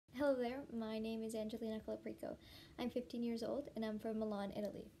Hello there, my name is Studentessa Colaprico. I'm 15 years old and I'm from Milan,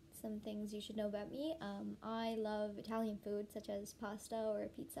 Italy. Some things you should know about me. I love Italian food such as pasta or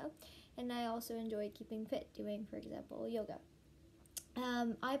pizza, and I also enjoy keeping fit, doing, for example, yoga.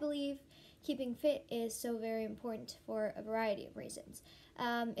 I believe keeping fit is so very important for a variety of reasons.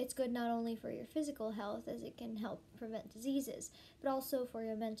 It's good not only for your physical health, as it can help prevent diseases, but also for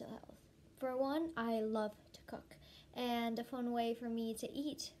your mental health. For one, I love to cook, and a fun way for me to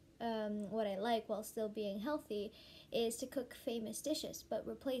eat what I like while still being healthy is to cook famous dishes but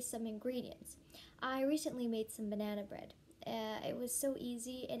replace some ingredients. I recently made some banana bread. It was so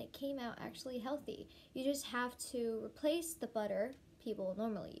easy and it came out actually healthy. You just have to replace the butter people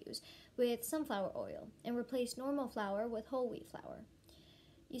normally use with sunflower oil and replace normal flour with whole wheat flour.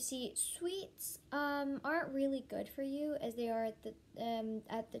 You see, sweets aren't really good for you as they are at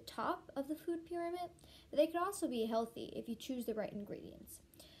the top of the food pyramid, but they could also be healthy if you choose the right ingredients.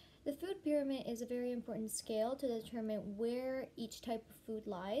 The food pyramid is a very important scale to determine where each type of food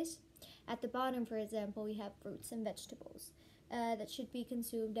lies. At the bottom, for example, we have fruits and vegetables that should be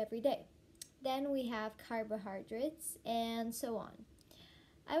consumed every day. Then we have carbohydrates and so on.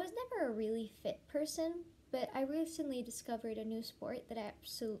 I was never a really fit person, but I recently discovered a new sport that I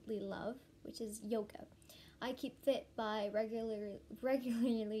absolutely love, which is yoga. I keep fit by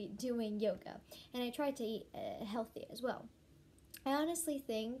regularly doing yoga, and I try to eat healthy as well. I honestly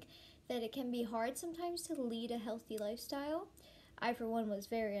think that it can be hard sometimes to lead a healthy lifestyle. I, for one, was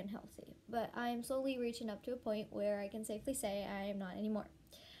very unhealthy, but I am slowly reaching up to a point where I can safely say I am not anymore.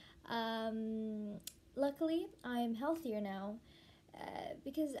 Luckily, I am healthier now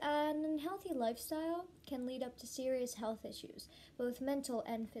because an unhealthy lifestyle can lead up to serious health issues, both mental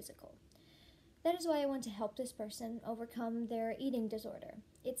and physical. That is why I want to help this person overcome their eating disorder.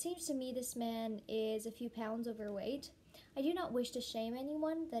 It seems to me this man is a few pounds overweight. I do not wish to shame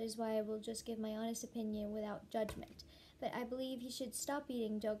anyone, that is why I will just give my honest opinion without judgment. But I believe he should stop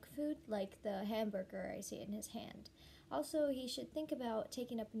eating junk food like the hamburger I see in his hand. Also, he should think about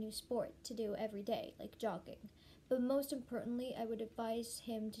taking up a new sport to do every day, like jogging. But most importantly, I would advise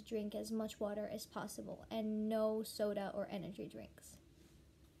him to drink as much water as possible and no soda or energy drinks.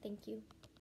 Thank you.